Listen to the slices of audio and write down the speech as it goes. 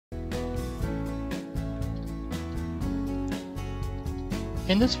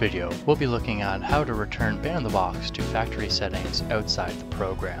In this video, we'll be looking at how to return Ban-in-the-Box to factory settings outside the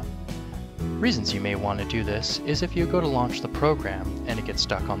program. Reasons you may want to do this is if you go to launch the program and it gets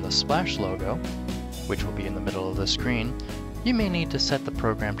stuck on the Splash logo, which will be in the middle of the screen, you may need to set the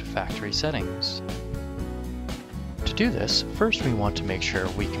program to factory settings. To do this, first we want to make sure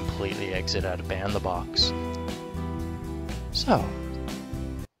we completely exit out of Ban-in-the-Box. So,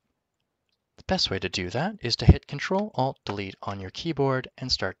 the best way to do that is to hit Ctrl-Alt-Delete on your keyboard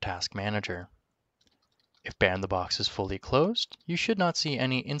and start Task Manager. If Ban-in-the-Box is fully closed, you should not see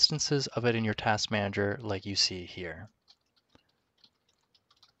any instances of it in your Task Manager like you see here.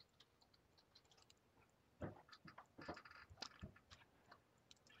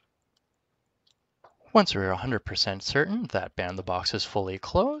 Once we're 100% certain that Ban-in-the-Box is fully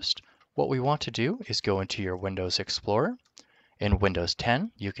closed, what we want to do is go into your Windows Explorer. In Windows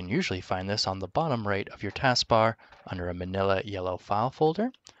 10, you can usually find this on the bottom right of your taskbar under a manila yellow file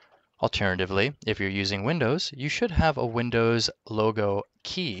folder. Alternatively, if you're using Windows, you should have a Windows logo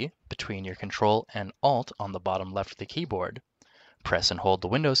key between your Control and Alt on the bottom left of the keyboard. Press and hold the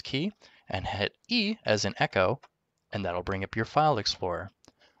Windows key and hit E as in Echo, and that'll bring up your File Explorer.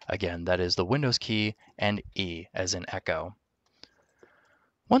 Again, that is the Windows key and E as in Echo.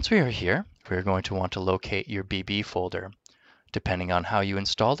 Once we are here, we're going to want to locate your BB folder. Depending on how you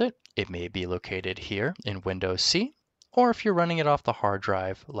installed it, it may be located here in Windows C, or if you're running it off the hard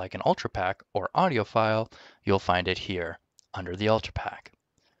drive like an UltraPack or audio file, you'll find it here under the UltraPack.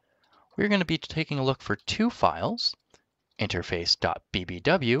 We're going to be taking a look for two files,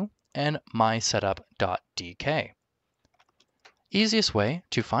 interface.bbw and mysetup.dk. Easiest way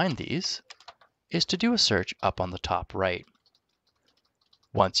to find these is to do a search up on the top right.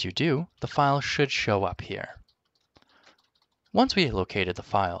 Once you do, the file should show up here. Once we have located the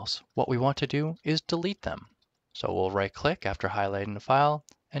files, what we want to do is delete them. So we'll right-click after highlighting the file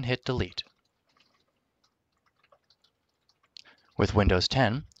and hit Delete. With Windows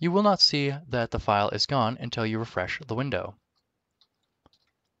 10, you will not see that the file is gone until you refresh the window.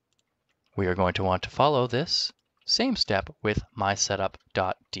 We are going to want to follow this same step with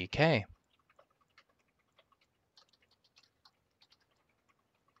mysetup.dk.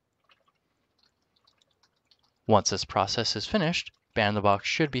 Once this process is finished, Ban-in-the-Box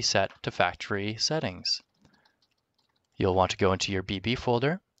should be set to factory settings. You'll want to go into your BB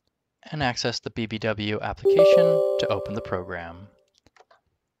folder and access the BBW application to open the program.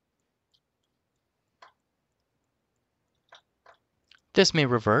 This may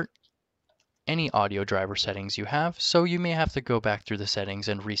revert any audio driver settings you have, so you may have to go back through the settings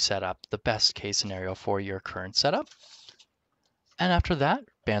and reset up the best case scenario for your current setup. And after that,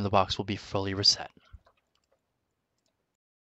 Ban-in-the-Box will be fully reset.